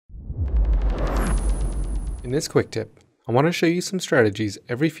In this quick tip, I want to show you some strategies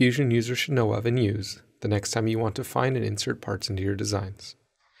every Fusion user should know of and use the next time you want to find and insert parts into your designs.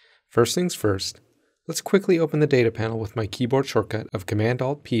 First things first, let's quickly open the data panel with my keyboard shortcut of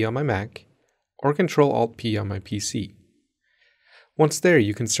Command-Alt-P on my Mac or Control-Alt-P on my PC. Once there,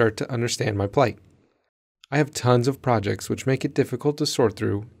 you can start to understand my plight. I have tons of projects which make it difficult to sort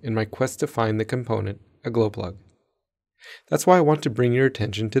through in my quest to find the component, a glow plug. That's why I want to bring your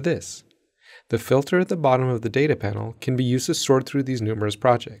attention to this. The filter at the bottom of the data panel can be used to sort through these numerous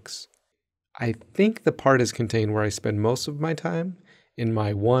projects. I think the part is contained where I spend most of my time in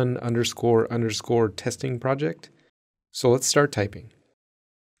my __ testing project. So let's start typing.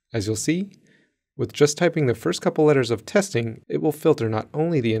 As you'll see, with just typing the first couple letters of testing, it will filter not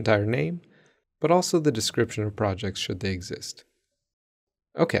only the entire name, but also the description of projects should they exist.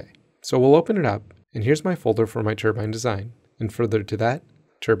 Okay, so we'll open it up, and here's my folder for my turbine design, and further to that,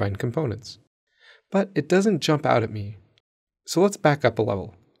 turbine components. But it doesn't jump out at me. So let's back up a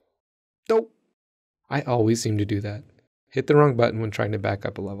level. Nope. I always seem to do that. Hit the wrong button when trying to back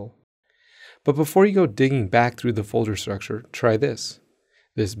up a level. But before you go digging back through the folder structure, try this.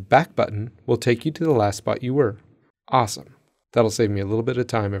 This back button will take you to the last spot you were. Awesome. That'll save me a little bit of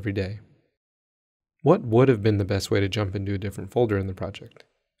time every day. What would have been the best way to jump into a different folder in the project?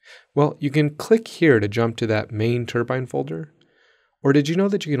 Well, you can click here to jump to that main turbine folder. Or did you know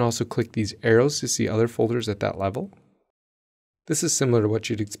that you can also click these arrows to see other folders at that level? This is similar to what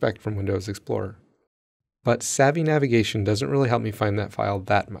you'd expect from Windows Explorer. But savvy navigation doesn't really help me find that file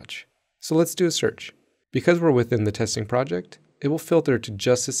that much. So let's do a search. Because we're within the testing project, it will filter to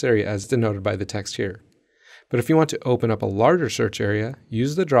just this area as denoted by the text here. But if you want to open up a larger search area,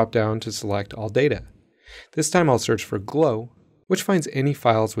 use the drop-down to select all data. This time I'll search for glow, which finds any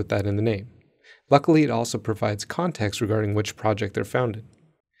files with that in the name. Luckily, it also provides context regarding which project they're found in.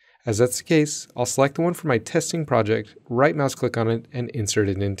 As that's the case, I'll select the one for my testing project, right mouse click on it, and insert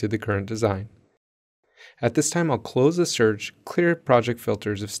it into the current design. At this time, I'll close the search, clear project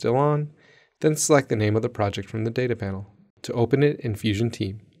filters if still on, then select the name of the project from the data panel to open it in Fusion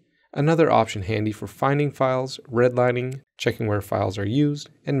Team. Another option handy for finding files, redlining, checking where files are used,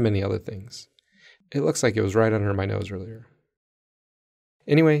 and many other things. It looks like it was right under my nose earlier.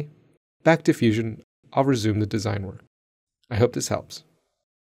 Anyway, back to Fusion, I'll resume the design work. I hope this helps.